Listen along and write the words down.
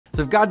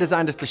So if God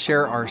designed us to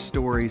share our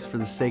stories for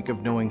the sake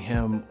of knowing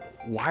Him,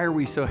 why are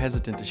we so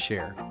hesitant to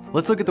share?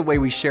 Let's look at the way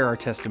we share our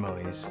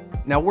testimonies.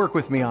 Now work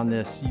with me on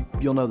this,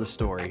 you'll know the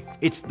story.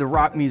 It's the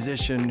rock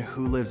musician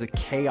who lives a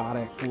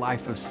chaotic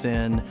life of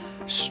sin,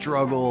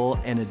 struggle,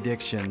 and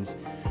addictions.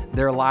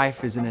 Their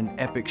life is in an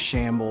epic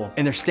shamble,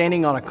 and they're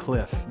standing on a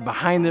cliff.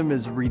 Behind them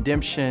is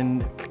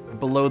redemption,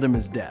 below them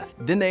is death.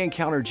 Then they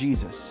encounter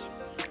Jesus,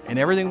 and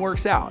everything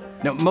works out.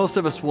 Now, most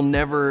of us will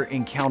never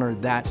encounter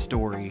that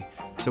story,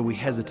 so we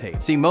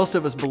hesitate. See, most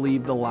of us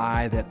believe the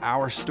lie that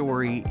our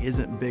story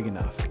isn't big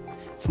enough.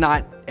 It's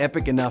not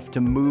epic enough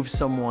to move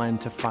someone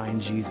to find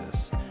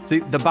Jesus. See,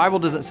 the Bible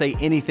doesn't say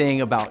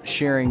anything about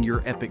sharing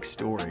your epic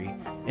story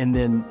and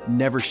then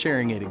never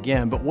sharing it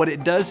again. But what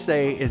it does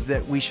say is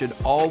that we should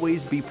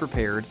always be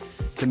prepared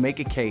to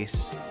make a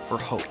case for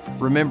hope.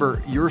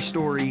 Remember, your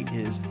story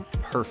is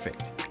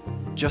perfect,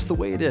 just the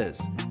way it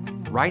is,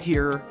 right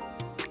here,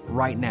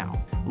 right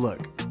now.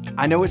 Look,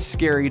 I know it's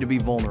scary to be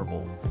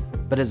vulnerable,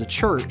 but as a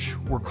church,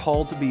 we're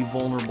called to be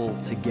vulnerable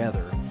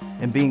together.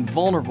 And being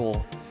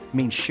vulnerable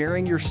means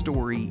sharing your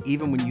story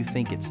even when you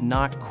think it's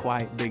not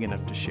quite big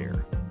enough to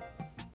share.